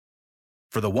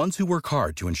For the ones who work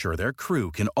hard to ensure their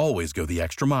crew can always go the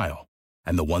extra mile,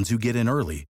 and the ones who get in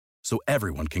early so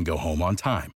everyone can go home on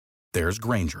time, there's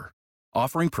Grainger,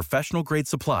 offering professional-grade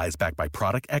supplies backed by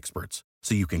product experts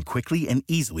so you can quickly and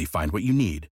easily find what you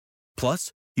need.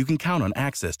 Plus, you can count on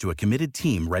access to a committed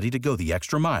team ready to go the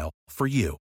extra mile for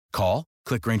you. Call,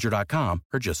 click Grainger.com,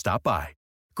 or just stop by.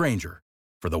 Grainger,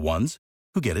 for the ones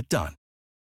who get it done.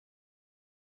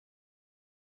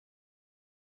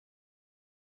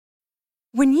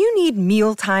 When you need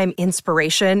mealtime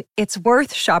inspiration, it's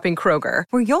worth shopping Kroger,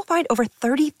 where you'll find over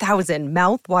 30,000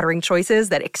 mouth-watering choices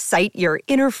that excite your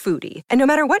inner foodie. And no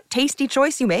matter what tasty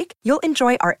choice you make, you'll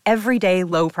enjoy our everyday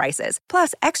low prices,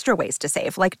 plus extra ways to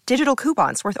save, like digital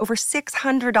coupons worth over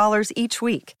 $600 each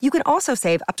week. You can also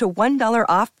save up to $1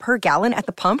 off per gallon at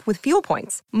the pump with fuel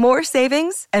points. More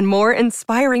savings and more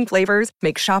inspiring flavors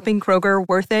make shopping Kroger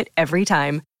worth it every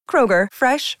time. Kroger,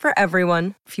 fresh for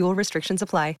everyone. Fuel restrictions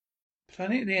apply.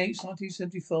 Planet of the Apes,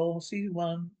 1974, Season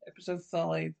 1, Episode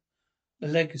 5, The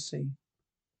Legacy.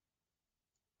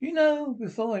 You know,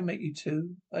 before I met you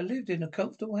two, I lived in a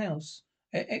comfortable house,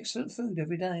 ate excellent food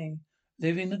every day,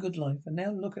 living the good life, and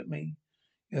now look at me.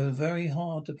 You're very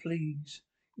hard to please.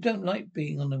 You don't like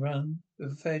being on the run,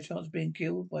 with a fair chance of being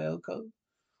killed by Oko.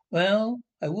 Well,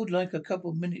 I would like a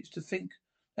couple of minutes to think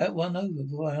that one over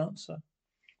before I answer.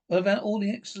 What about all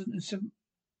the excellent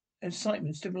excitement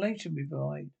and stimulation we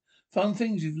provide? Fun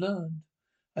things you've learned.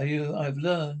 I've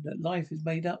learned that life is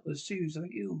made up of a series of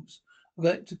hills. I've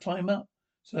got to climb up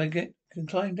so can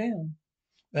climb down.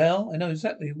 Well, I know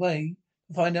exactly a way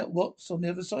to find out what's on the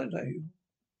other side of that hill.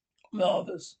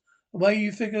 Marvellous. The way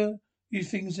you figure these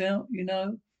things out, you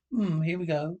know. Here we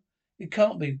go. It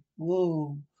can't be.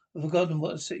 Whoa. I've forgotten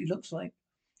what a city looks like.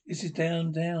 This is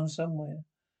down somewhere.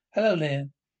 Hello there.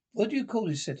 What do you call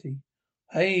this city?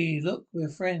 Hey, look, we're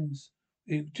friends.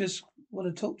 We just want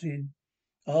to talk to you.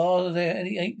 Are there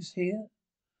any apes here?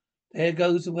 There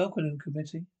goes the welcoming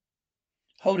committee.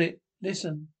 Hold it.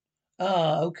 Listen.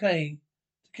 Okay.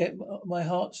 To get my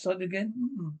heart started again?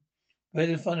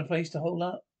 Ready to find a place to hole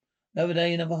up? Another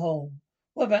day, another hole.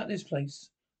 What about this place?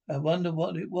 I wonder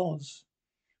what it was.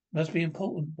 Must be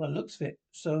important by the looks of it.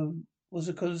 So, was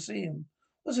a Colosseum?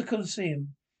 What's a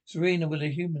Colosseum? It's an arena where the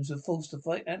humans are forced to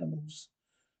fight animals.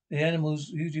 The animals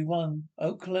usually won.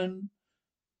 Oakland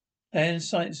and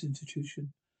Science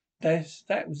Institution.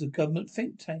 That was a government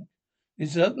think tank.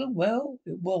 Is it Oakland? Well,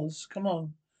 it was. Come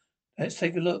on. Let's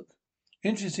take a look.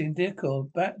 Interesting decor.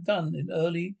 Done in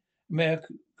early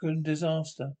American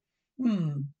disaster.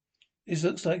 This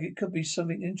looks like it could be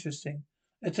something interesting.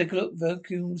 Let's take a look.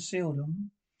 Vacuum sealed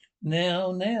them.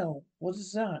 Now. What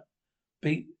is that?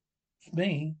 Beats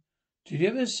me. Did you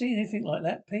ever see anything like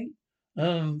that, Pete?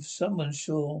 Someone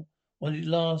sure wanted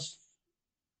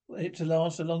it to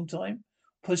last a long time.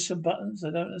 Push some buttons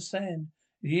I don't understand.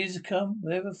 In years to come,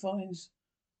 whatever finds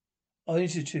our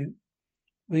institute,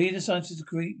 we the scientists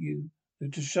greet you. The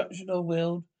destruction of the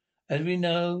world, as we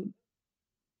know,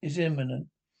 is imminent.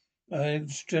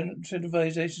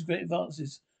 Civilization's great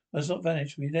advances must not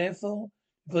vanish. We therefore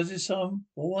deposit some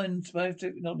or one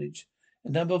scientific knowledge, a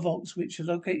number of vaults which are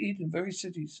located in various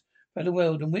cities around the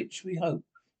world, and which we hope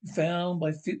be found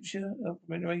by future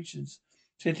generations.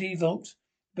 City vault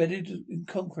bedded in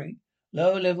concrete,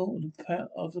 lower level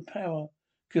of the power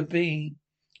could be.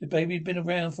 The baby's been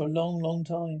around for a long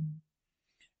time.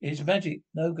 It's magic,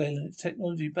 no Galen. It's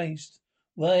technology based,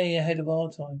 way ahead of our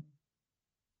time.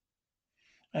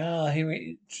 Here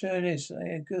it sure is.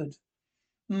 Yeah, good.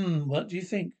 What do you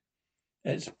think?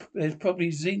 There's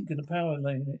probably zinc in the power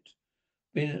line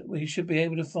in it. We should be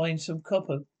able to find some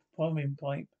copper plumbing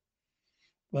pipe.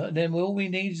 But then all we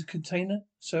need is a container,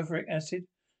 sulfuric acid,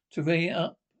 to ring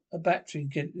up a battery and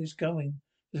get this going.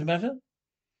 Does it matter?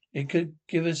 It could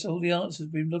give us all the answers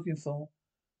we've been looking for.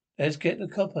 Let's get the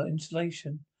copper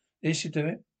insulation. This should do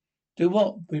it. Do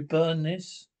what? We burn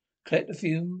this, collect the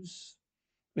fumes.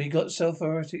 We got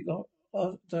sulfuric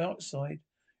dioxide.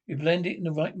 We blend it in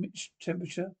the right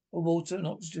temperature of water and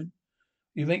oxygen.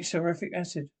 We make sulfuric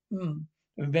acid. When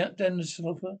we melt down the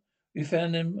sulfur, we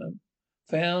found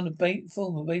a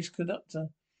form of base conductor.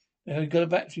 We got a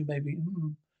battery maybe.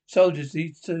 Soldiers,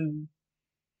 these two.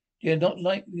 Yeah, not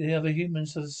like the other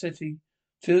humans of the city.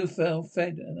 Two fell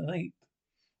fed an ape.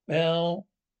 Well,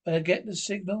 when I get the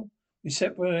signal, we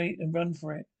separate and run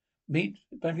for it. Meet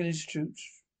back in the institute.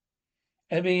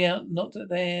 Every out, not that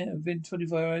there within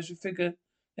 24 hours. We figure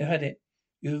they've had it.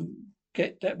 You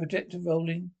get that projector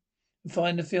rolling and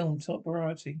find the film top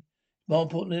priority. More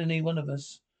important than any one of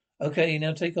us. Okay,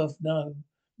 now take off. No,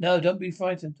 don't be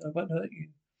frightened. I won't hurt you.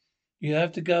 You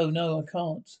have to go. No, I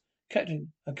can't.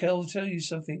 Captain, I can tell you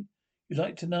something. You'd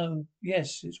like to know?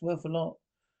 Yes, it's worth a lot.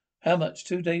 How much?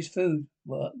 2 days' food.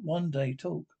 What? 1 day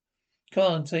talk.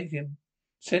 Come on, take him.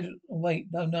 Sit and wait.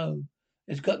 No, no.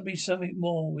 There's got to be something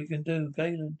more we can do,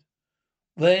 Galen.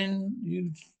 When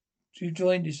you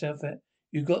joined yourself at,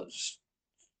 you got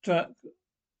struck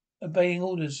obeying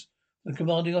orders from the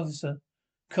commanding officer,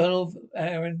 Colonel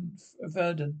Aaron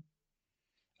Verdon.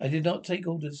 I did not take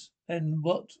orders. Then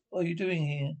what are you doing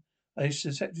here? I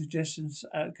accepted suggestions.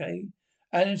 Okay.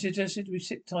 Alan suggested we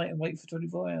sit tight and wait for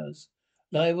 24 hours.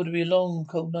 Liable to be a long,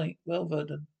 cold night. Well,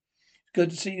 Verdon, good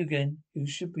to see you again. You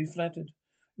should be flattered.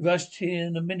 We rushed here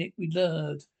in a minute. We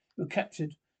lured. You were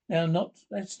captured.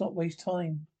 Let's not waste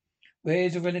time.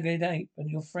 Where's the renegade ape and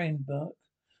your friend, Burke?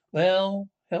 Well,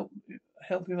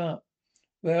 help him up.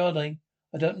 Where are they?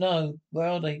 I don't know. Where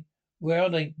are they? Where are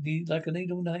they? Like a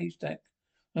needle in a haystack.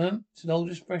 It's an old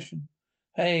expression.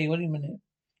 Hey, wait a minute.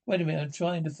 Wait a minute. I'm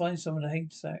trying to find some in a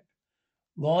haystack.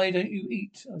 Why don't you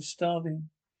eat? I'm starving.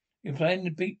 You're planning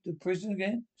to beat the prison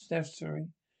again? It's necessary.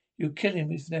 You'll kill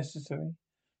him if necessary.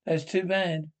 That's too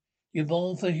bad. You're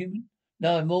born for human?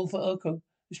 No, I'm born for Oko.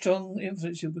 The strong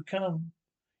influence you'll become.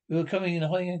 You're becoming in a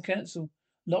high-end council.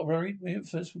 Not worried. My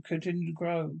influence will continue to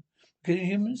grow. Killing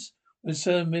humans will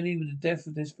concern merely with the death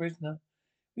of this prisoner.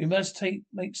 We must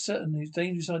make certain these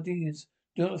dangerous ideas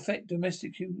do not affect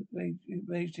domestic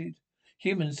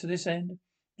humans. To this end,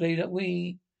 believe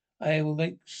that I will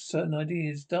make certain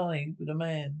ideas die with a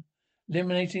man.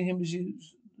 Eliminating him is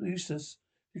useless.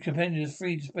 The companion is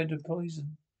free to spread the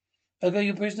poison. Okay,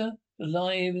 your prisoner,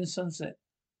 alive in the sunset.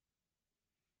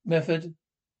 Method.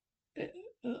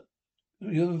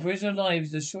 Your prisoner alive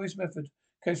is the surest method.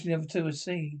 Capturing the other two at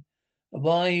sea.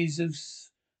 Why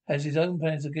Zeus has his own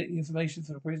plans to get the information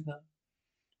for the prisoner.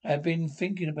 I have been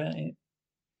thinking about it.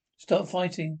 Stop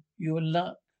fighting. You're in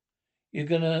luck. You're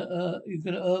gonna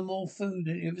earn more food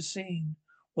than you've ever seen.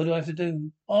 What do I have to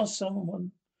do? Ask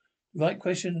someone the right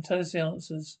question and tell us the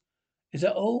answers. Is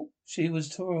that all? She was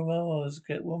Toroma's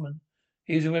woman.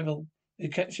 He was a rebel. You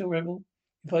capture a rebel,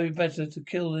 it's probably better to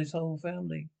kill his whole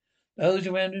family. Those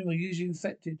around him were usually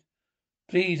infected.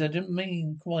 Please, I didn't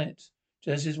mean quiet.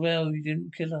 Just as well you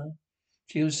didn't kill her.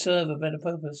 She will serve a better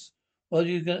purpose. What are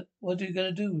you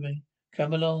gonna do with me?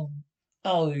 Come along.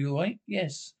 Oh, you all right?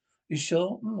 Yes. You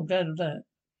sure? I'm glad of that.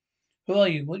 Who are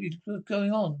you? What's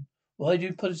going on? Why did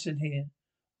you put us in here?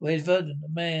 Where's Verdun, the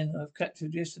man I've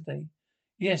captured yesterday?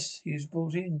 Yes, he was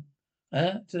brought in.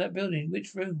 To that building.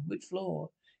 Which room? Which floor?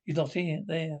 He's not here.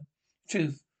 There.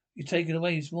 Truth. You're taken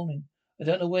away this morning. I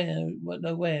don't know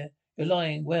where. You're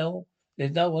lying. Well,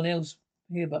 there's no one else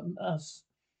here but us.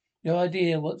 No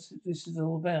idea what this is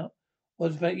all about.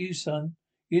 What about you, son?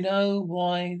 You know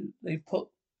why they put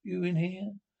you in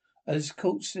here? As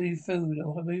caught stealing food,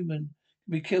 a human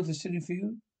can be killed for stealing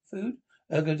food?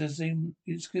 Ergo does seem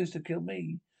an excuse to kill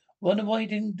me. Wonder why he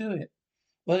didn't do it.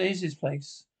 What is this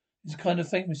place? It's kind of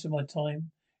famous in my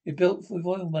time. It built with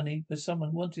oil money, but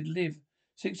someone wanted to live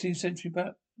 16th century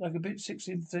like a bit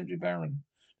 16th century baron.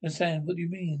 Understand? What do you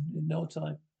mean in no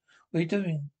time? What are you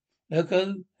doing?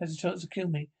 Ergo has a chance to kill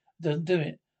me. Doesn't do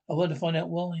it. I want to find out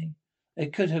why. They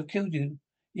could have killed you.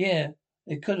 Yeah,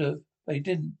 they could have, but they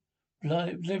didn't.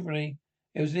 Deliberately.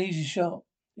 It was an easy shot.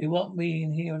 They want me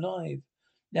in here alive.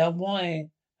 Now why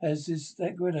has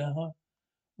that gorilla, huh?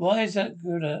 Why is that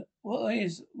gorilla,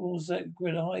 was that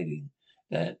gorilla hiding?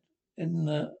 That in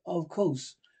the, of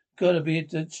course, gotta be a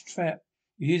trap.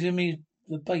 You're using me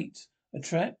the bait. A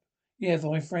trap? Yeah,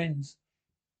 for my friends.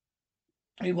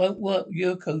 It won't work.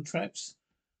 Yurko traps.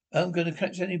 I'm gonna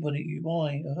catch anybody.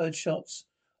 Why? I heard shots.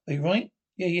 Are you right?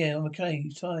 Yeah, I'm okay.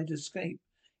 Tried to escape.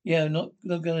 Yeah, I'm not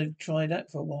gonna try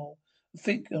that for a while. I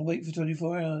think I'll wait for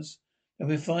 24 hours. And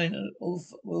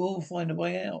we'll all find a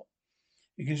way out.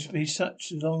 It can be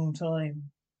such a long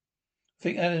time. I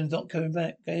think Alan's not coming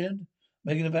back. Galen,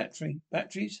 making a battery.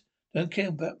 Batteries? Don't care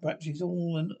about batteries,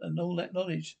 and all that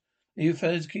knowledge that you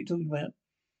fellas keep talking about.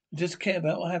 I just care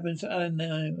about what happens to Alan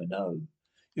now. I know.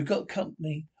 You've got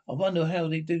company. I wonder how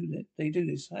they do that. They do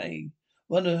this. Hey,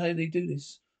 wonder how they do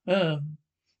this.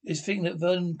 This thing that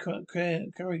Vernon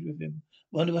carried with him.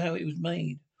 Wonder how it was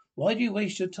made. Why do you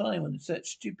waste your time on that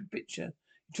stupid picture?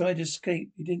 You tried to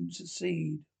escape. You didn't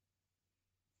succeed.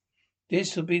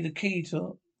 This will be the key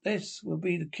to. This will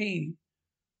be the key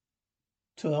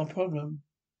to our problem.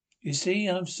 You see,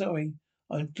 I'm sorry.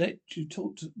 I let you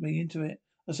talk me into it.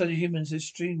 I study humans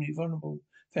extremely vulnerable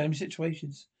family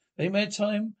situations. Any more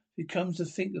time he comes to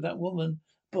think of that woman,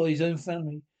 boy's own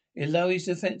family. He'll lower his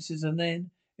defences and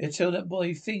then he'll tell that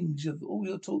boy things of all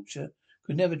your torture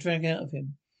could never drag out of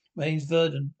him. My name's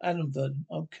Verdon, Adam Verdon.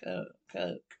 I'm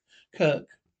Kirk. Karak.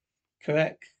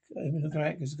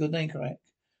 Karak is a good name, Karak.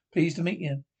 Pleased to meet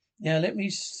you. Now let me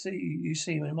see. You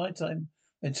see, in my time,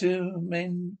 when two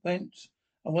men went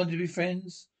and wanted to be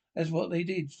friends, that's what they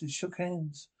did. They shook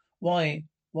hands. Why?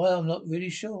 Why? I'm not really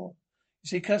sure. You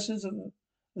see, customs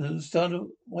started.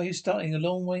 Why you starting a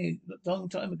long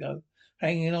time ago,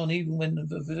 hanging on even when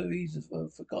the reasons were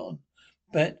forgotten.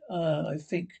 But I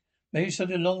think maybe it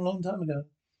started a long time ago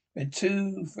when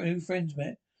two new friends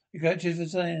met. They go to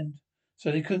the land,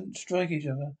 so they couldn't strike each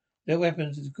other. Their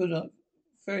weapons is good,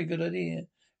 very good idea.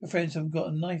 Your friends have got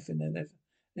a knife in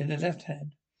their left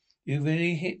hand. You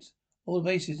really hit all the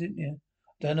bases, didn't you?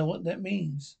 Don't know what that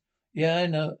means. Yeah, I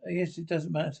know. Yes, it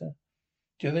doesn't matter.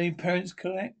 Do you have any parents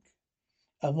correct?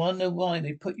 I wonder why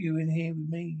they put you in here with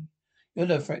me. You're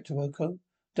no threat to Oko.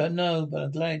 Don't know, but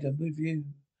I'm glad I'm with you.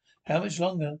 How much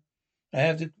longer? I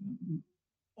have to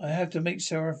I have to make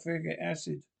sulfuric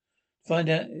acid. Find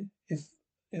out if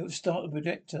it will start the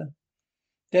projector.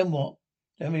 Then what?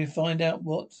 Then we find out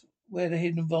where the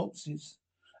hidden vaults is.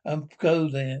 And go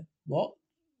there. What?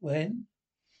 When?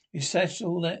 You stash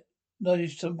all that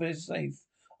knowledge someplace safe.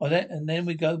 And then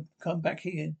we come back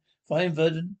here. Find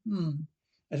Verdun.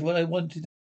 That's what I wanted.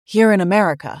 Here in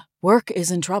America, work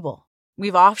is in trouble.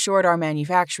 We've offshored our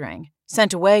manufacturing,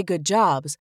 sent away good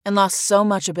jobs, and lost so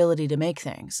much ability to make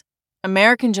things.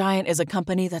 American Giant is a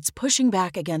company that's pushing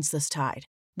back against this tide.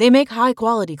 They make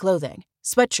high-quality clothing,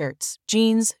 sweatshirts,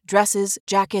 jeans, dresses,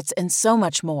 jackets, and so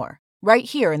much more, right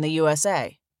here in the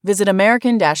USA. Visit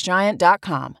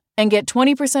American-Giant.com and get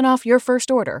 20% off your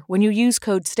first order when you use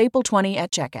code STAPLE20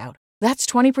 at checkout. That's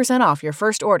 20% off your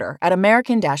first order at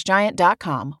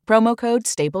American-Giant.com, promo code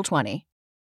STAPLE20.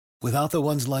 Without the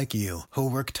ones like you, who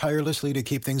work tirelessly to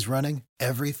keep things running,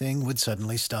 everything would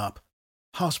suddenly stop.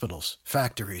 Hospitals,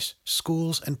 factories,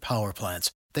 schools, and power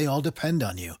plants, they all depend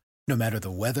on you. No matter the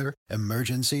weather,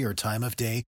 emergency, or time of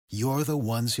day, you're the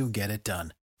ones who get it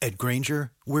done. At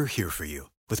Grainger, we're here for you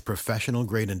with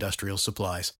professional-grade industrial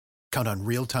supplies. Count on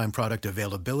real-time product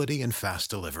availability and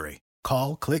fast delivery.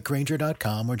 Call,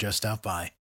 clickgrainger.com, or just stop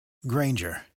by.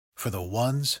 Grainger, for the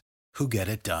ones who get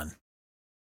it done.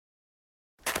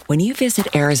 When you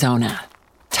visit Arizona,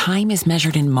 time is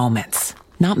measured in moments,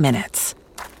 not minutes.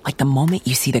 Like the moment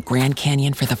you see the Grand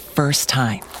Canyon for the first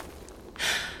time.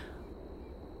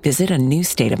 Visit a new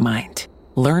state of mind.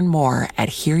 Learn more at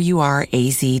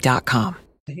hereyouareaz.com.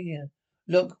 Here.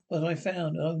 Look what I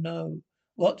found. Oh no.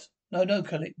 What? No,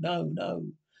 Khalid. No.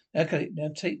 Now, Khalid, now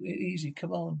take it easy.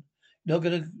 Come on. You're not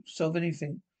going to solve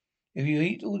anything. If you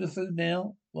eat all the food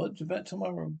now, what about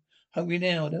tomorrow? Hungry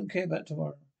now. I don't care about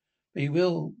tomorrow. But you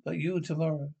will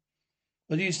tomorrow.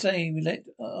 What do you say? We let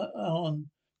on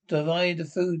divide the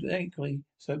food equally,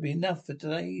 so it'll be enough for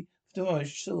today, for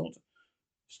tomorrow's short.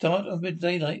 Start on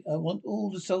mid-daylight. I want all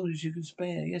the soldiers you can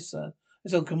spare. Yes, sir.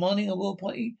 So commanding a war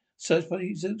party, search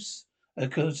party Zeus,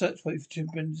 a search party for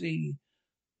chimpanzee,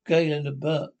 Galen and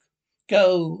Burke.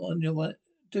 Go on your way.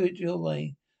 Do it your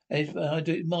way. I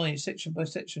do it mine, section by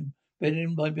section,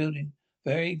 building by building.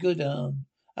 Very good, I'm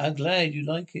glad you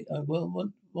like it. I will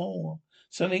want more.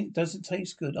 Something doesn't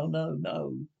taste good. Oh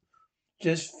no.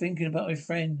 Just thinking about my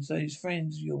friends, those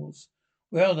friends of yours.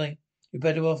 Where are they? You're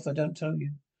better off I don't tell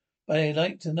you. But I'd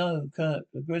like to know, Kirk.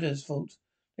 The gorillas thought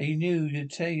they knew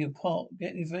you'd tear you apart,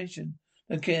 get information.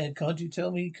 Don't care. Can't you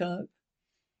tell me, Kirk?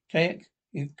 Kirk,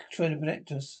 you're trying to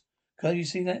protect us. Can't you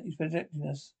see that? He's protecting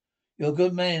us. You're a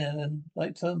good man, Alan,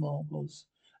 like Tomar was.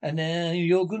 And now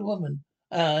you're a good woman.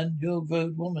 And you're a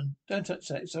good woman. Don't touch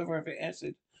that. It's sulfuric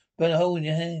acid. Burn a hole in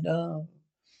your hand.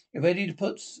 You're ready to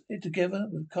put it together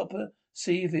with copper?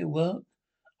 See if it'll work?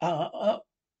 Up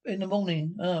in the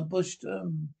morning. Bushed,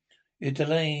 you're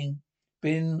delaying.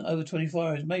 Been over 24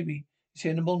 hours, maybe. It's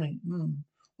here in the morning.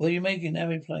 What are you making?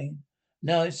 Aeroplane?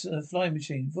 No, it's a flying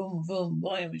machine. Vroom, vroom,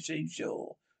 flying machine,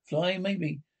 sure. Flying,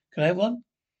 maybe. Can I have one?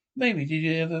 Maybe. Did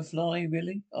you ever fly,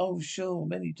 really? Oh, sure,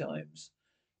 many times.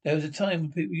 There was a time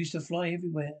when people used to fly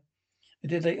everywhere. And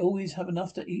did they always have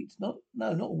enough to eat? No,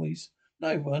 not always.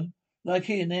 Not everyone. Like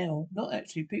here now. Not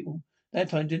actually people. That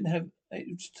time didn't have it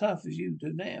was tough as you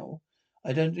do now.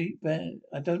 I don't eat bad.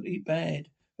 If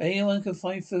anyone can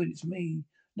find food, it's me.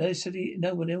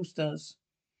 No one else does.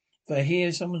 If I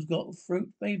hear someone's got fruit,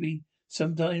 maybe.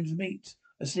 Sometimes meat.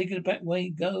 I sneak in the back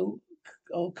way,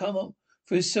 I'll come up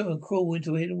through a sewer and crawl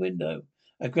into a hidden window.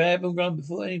 I grab and run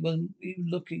before anyone even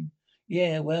looking.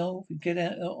 Yeah, well, if we get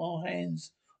out of our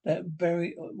hands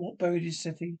what buried this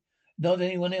city. Not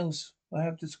anyone else. I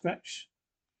have to scratch.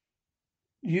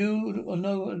 You or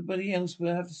nobody else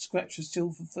will have to scratch or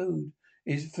steal for food.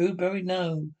 Is food buried?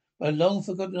 No. But long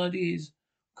forgotten ideas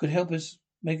could help us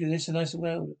make this a nicer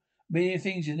world. Many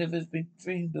things you never been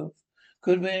dreamed of.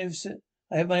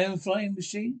 I have my own flying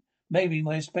machine? Maybe he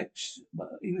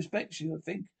respects you, I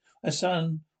think. My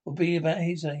son will be about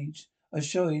his age. I'm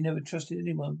sure he never trusted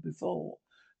anyone before.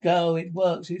 Go, it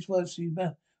works. It works for you,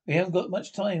 man. We haven't got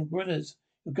much time. Gorillas,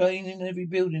 you're going in every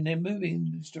building. They're moving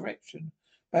in this direction.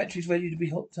 Batteries ready to be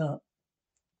hooked up.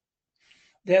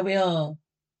 There we are.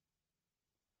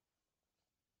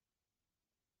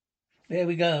 There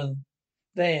we go.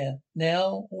 There.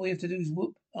 Now, all you have to do is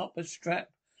whoop up a strap,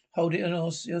 hold it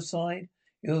on your side.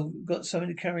 You've got something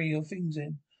to carry your things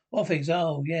in. What things?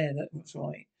 Oh, yeah, that's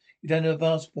right. You don't have a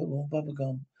basketball or bubble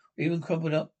gum, or even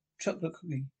crumpled up chocolate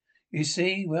cookie. You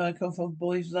see, where I come from,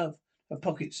 boys love have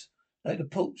pockets like the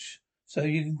porch, so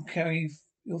you can carry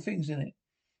your things in it.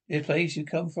 The place you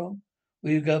come from?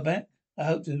 Will you go back? I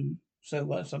hope to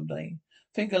so someday.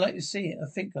 Think I'd like to see it. I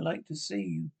think I'd like to see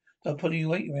you start pulling your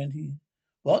weight around here.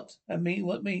 What? That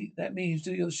means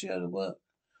do your share of the work.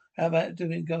 How about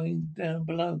going down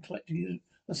below and collecting you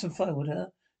some firewood, huh?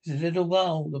 It's a little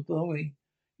while the boy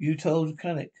you told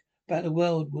Calic about the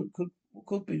world what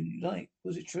could be like.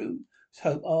 Was it true? It's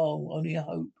hope. Oh, only a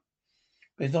hope.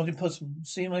 But it's not impossible.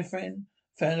 See, my friend,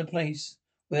 found a place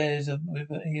where there's a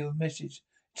message.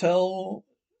 Told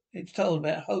it's told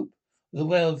about hope of the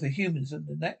world for humans and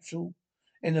the natural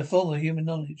in the form of human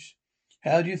knowledge.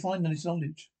 How do you find this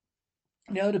knowledge?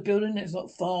 You know the building that's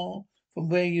not far from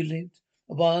where you lived?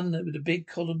 The one with the big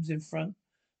columns in front,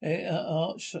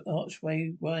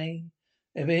 archway way.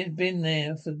 They've been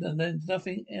there and there's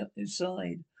nothing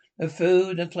inside. No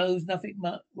food, no clothes, nothing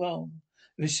much wrong.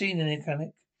 The machine in there,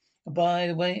 Canic. By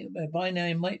the way, by now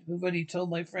I might have already told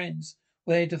my friends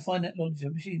where to find that knowledge. A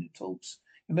machine that talks.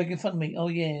 You're making fun of me. Oh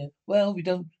yeah. Well, we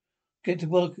don't get to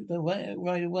work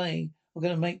right away. I'm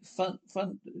gonna make fun.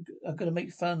 I'm gonna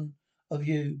make fun of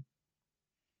you.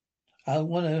 I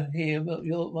want to hear about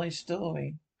my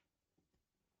story.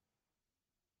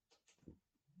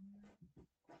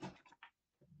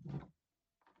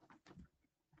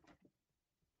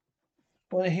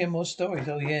 I want to hear more stories.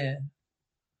 Oh yeah.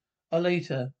 Oh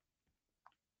later.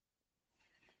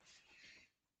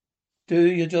 Do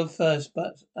your job first,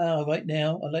 but right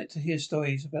now I'd like to hear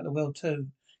stories about the world too.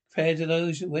 Compared to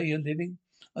those where you're living,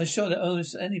 I'm sure that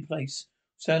almost any place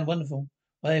sound wonderful.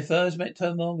 When I first met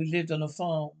Tomon, we lived on a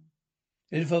farm.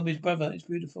 He lived with his brother. It's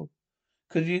beautiful.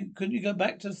 Couldn't you go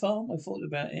back to the farm? I thought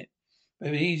about it. But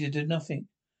it would be easier to do nothing.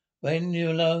 When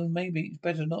you're alone, maybe it's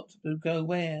better not to go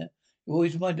where. You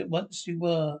always mind that once you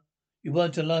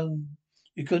weren't alone.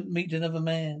 You couldn't meet another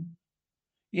man.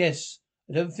 Yes,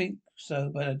 I don't think so,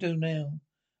 but I do now.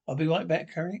 I'll be right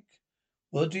back, Carrick.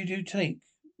 What did you take?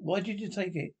 Why did you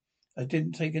take it? I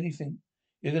didn't take anything.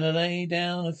 You're gonna lay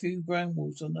down a few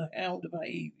granules on the how to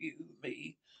behave you and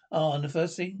me. And the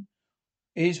first thing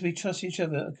is we trust each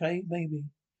other, okay? Maybe.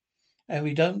 And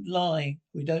we don't lie.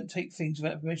 We don't take things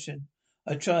without permission.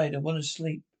 I tried. I want to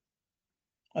sleep.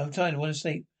 I'm tired. I want to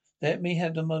sleep. Let me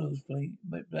have the models, please.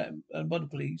 Model,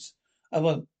 please. I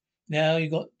won't. Now you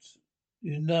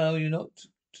know you're not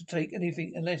to take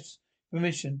anything unless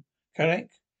permission.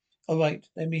 Correct? All right.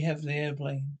 Let me have the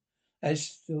airplane.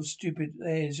 That's your stupid.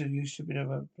 There's your stupid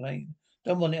airplane.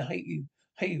 Don't want it. Hate you.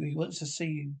 Hate you. He wants to see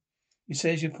you. He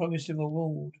says you promised him a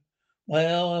reward.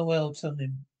 Well, tell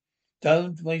him.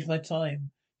 Don't waste my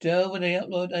time. Do you know where they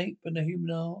upload ape and the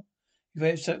human are? You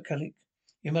very upset, Calic.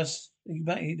 You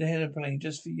might need the airplane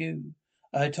just for you.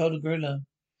 I told a gorilla.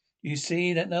 You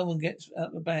see that no one gets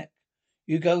out the back.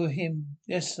 You go with him.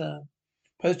 Yes, sir.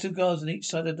 Post 2 guards on each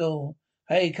side of the door.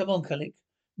 Hey, come on, Calic.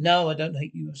 No, I don't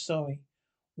hate you. I'm sorry.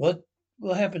 What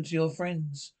will happen to your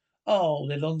friends? Oh,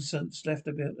 they're long since left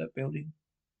that building.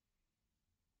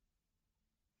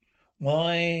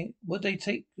 Why? Would they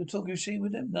take the talking machine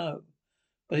with them? No.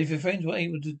 But if your friends were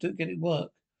able to get it work,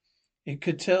 it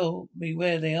could tell me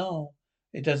where they are.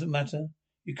 It doesn't matter.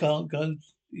 You can't go.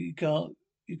 You can't.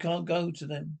 You can't go to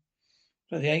them.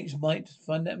 But the apes might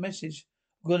find that message.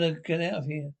 I'm gonna get out of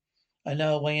here. I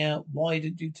know a way out. Why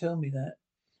did you tell me that?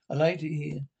 I liked it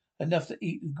here. Enough to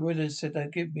eat. The gorillas said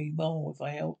they'd give me more if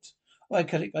I helped. Well,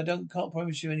 Kelly, can't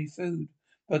promise you any food,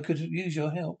 but I could use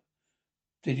your help.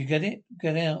 Did you get it?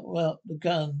 Get out. Well, the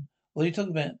gun. What are you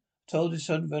talking about? I told his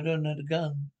son I don't have a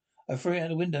gun. I threw it out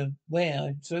the window. Where?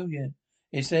 I told you.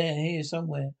 It's there, here,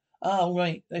 somewhere. Ah,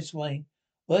 right, this way.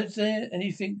 Was there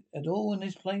anything at all in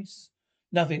this place?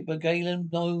 Nothing but Galen,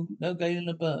 no Galen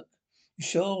and Burke. You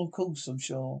sure? Of course I'm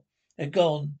sure. They're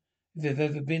gone, if they've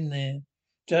ever been there.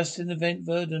 Just in the event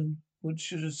Verdon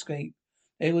should escape.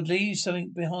 They would leave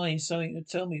something behind, something to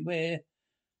tell him where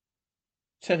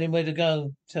to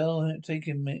go. Take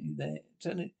him me there.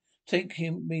 Take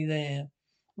him me there.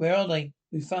 Where are they?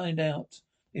 We find out.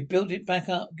 They built it back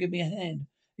up. Give me a hand.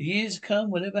 The years come,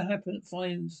 whatever happens,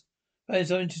 finds by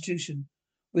its own institution.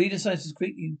 We the scientists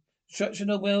greet you. Destruction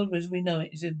of the world as we know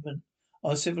it is imminent.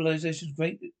 Our civilization's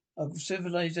great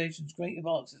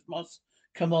advances must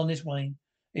come on this way.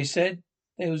 They said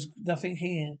there was nothing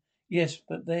here. Yes,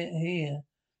 but they're here.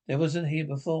 There wasn't here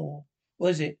before.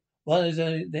 What is it? One is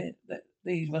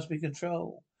these must be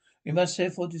control. We must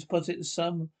therefore deposit the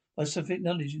sum by scientific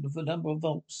knowledge in the number of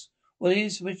volts. What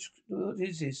is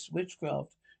this?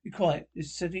 Witchcraft? You're quite.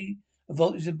 This city, a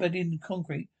vault is embedded in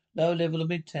concrete, lower level of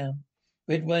Midtown.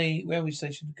 Redway railway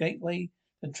station, gateway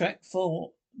to track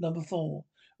 4, number 4.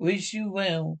 Wish you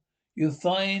well. You'll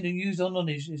find and use our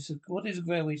knowledge. What is a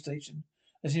railway station?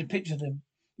 As you picture them.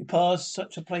 You pass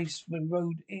such a place when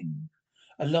rode in.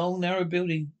 A long, narrow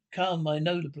building. Come, I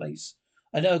know the place.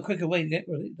 I know a quicker way to get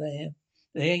there.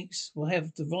 The Apes will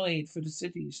have to ride through the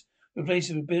cities,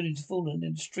 replacing the buildings fallen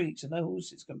in the streets and no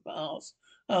horses can pass.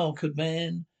 Oh, could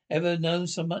man ever known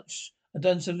so much and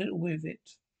done so little with it?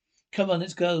 Come on,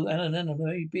 let's go. Anna,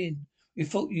 where you been? We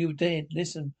thought you were dead.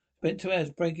 Listen, spent 2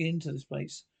 hours breaking into this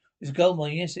place. It's a gold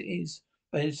mine, yes it is.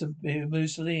 But it's a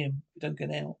mausoleum. We don't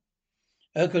get out.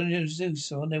 Hercules and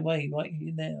Zeus are on their way right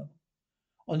here now.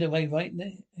 On their way right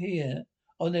here.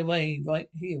 On their way right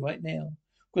here, right now.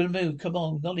 Good move, come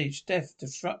on. Knowledge, death,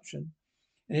 destruction.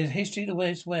 In the history of the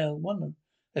West, well, one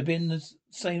have been the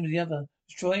same as the other.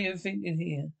 Destroy everything in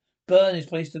here. Burn this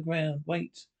place to the ground.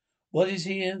 Wait. What is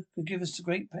here could give us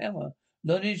great power.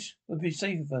 Knowledge would be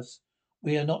safe with us.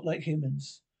 We are not like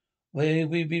humans.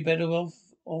 We'd be better off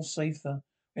or safer.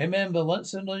 Remember,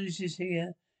 once the knowledge is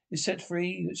here, is set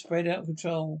free, it's spread out of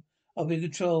control. I'll be in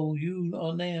control. You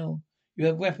are now. You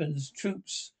have weapons,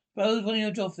 troops. Suppose one of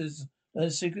your joffers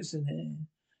learns secrets in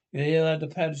here. You have the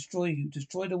power to destroy you,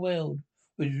 destroy the world.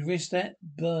 Would you risk that?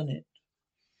 Burn it.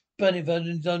 Burn it,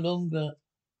 Vernon, no longer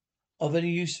of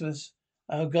any use to us.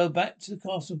 I'll go back to the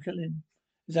castle and kill him.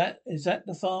 Is that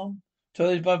the farm?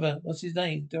 Tori's brother, what's his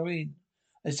name? Doreen.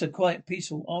 It's so quiet,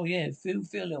 peaceful. Oh yeah, feel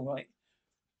all right.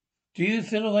 Do you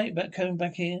feel all right about coming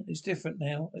back here? It's different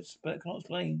now. But I can't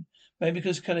explain. Maybe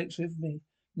because Kelleck's with me.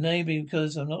 Maybe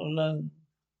because I'm not alone.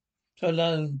 So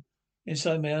alone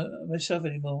inside myself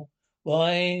anymore.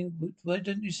 Why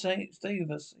didn't you stay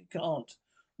with us? You can't.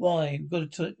 Why? You've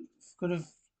got to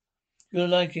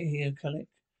like it here, Kelleck.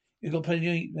 You've got plenty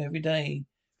to eat every day.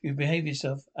 You behave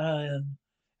yourself.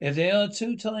 If there are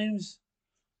 2 times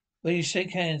when you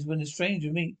shake hands, when a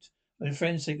stranger meet, when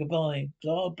friends say goodbye,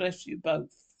 God bless you both.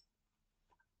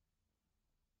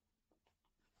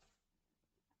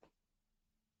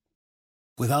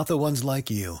 Without the ones like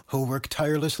you, who work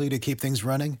tirelessly to keep things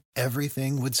running,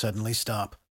 everything would suddenly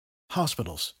stop.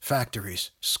 Hospitals,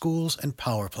 factories, schools, and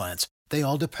power plants, they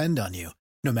all depend on you.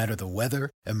 No matter the weather,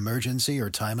 emergency, or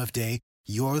time of day,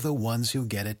 you're the ones who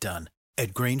get it done.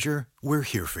 At Grainger, we're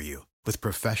here for you with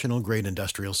professional-grade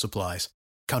industrial supplies.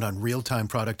 Count on real-time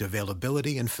product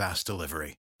availability and fast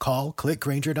delivery. Call, click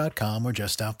Grainger.com, or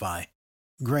just stop by.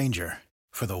 Grainger,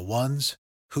 for the ones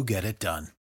who get it done.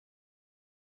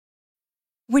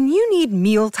 When you need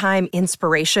mealtime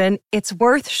inspiration, it's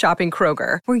worth shopping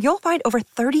Kroger, where you'll find over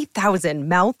 30,000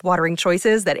 mouth-watering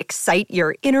choices that excite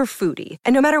your inner foodie.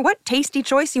 And no matter what tasty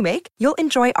choice you make, you'll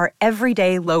enjoy our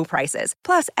everyday low prices,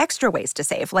 plus extra ways to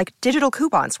save, like digital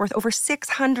coupons worth over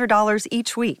 $600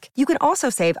 each week. You can also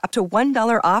save up to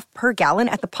 $1 off per gallon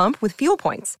at the pump with fuel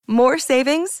points. More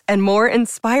savings and more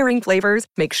inspiring flavors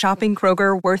make shopping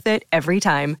Kroger worth it every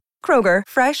time. Kroger,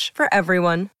 fresh for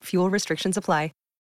everyone. Fuel restrictions apply.